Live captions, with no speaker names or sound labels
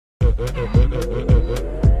My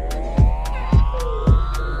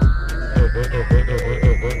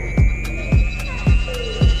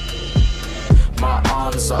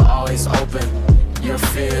arms are always open, your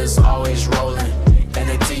fears always rolling, in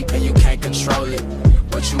it deep and you can't control it.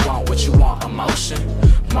 What you want, emotion?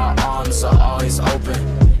 My arms are always open,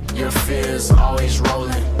 your fears always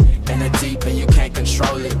rolling, in it deep and you can't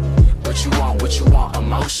control it. What you want,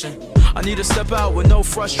 emotion? I need to step out with no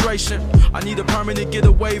frustration. I need a permanent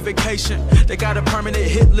getaway vacation. They got a permanent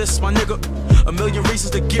hit list, my nigga. A million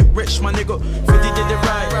reasons to get rich, my nigga. 50 did it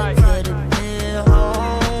right. Could've been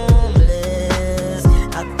homeless.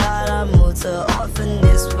 I thought I moved to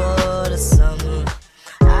orphanage for the summer.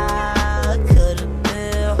 I could've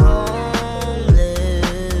been homeless.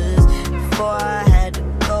 Before I had to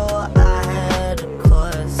go, I had a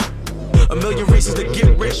course. A million reasons to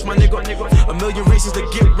get rich, my nigga. A million reasons to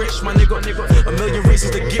get rich, my nigga. A million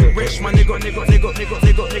reasons to get rich, my nigga.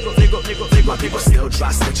 My people still dry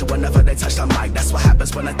snitching whenever they touch the mic. That's what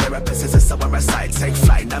happens when a therapist isn't somewhere inside. Take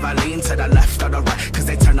flight, never lean to the left or the right, cause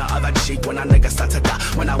they turn the other cheek when our niggas start to die,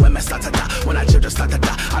 when our women start to die, when our children start to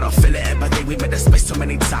die. I don't feel it, but we made this space too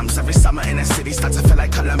many times. Every summer in the city start to feel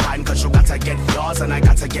like Columbine, cause you got to get yours and I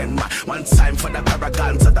got to get mine. One time for the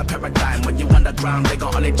paragon to the paradigm. When you underground, they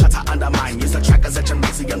gon' only try to undermine. Use the trackers at your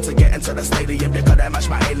museum to get into the stadium. They couldn't match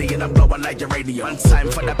my alien, I'm blowing like uranium. One time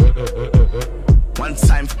for the one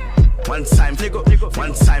time, nigga, one time, nigga,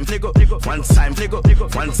 one time, nigga, one time, nigga,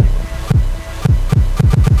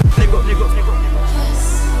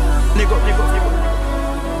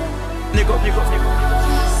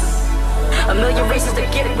 A million reasons to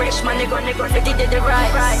get rich, my nigga. 50 did it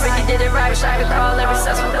right. 50 did it right. Wish I could call every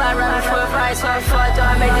successful black rapper for advice. What fuck do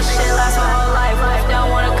I make this shit last my whole life? What if they don't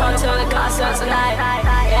wanna come to the concert tonight?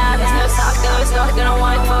 Yeah, there's no talk, there's no gonna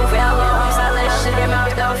want to fuck real long. So I let shit get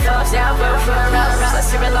out, don't fuck. Yeah, I work for a rapper. Let's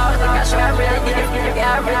see it long. I really need it.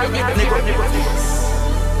 Yeah, I really need it.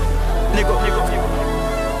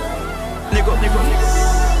 nigga.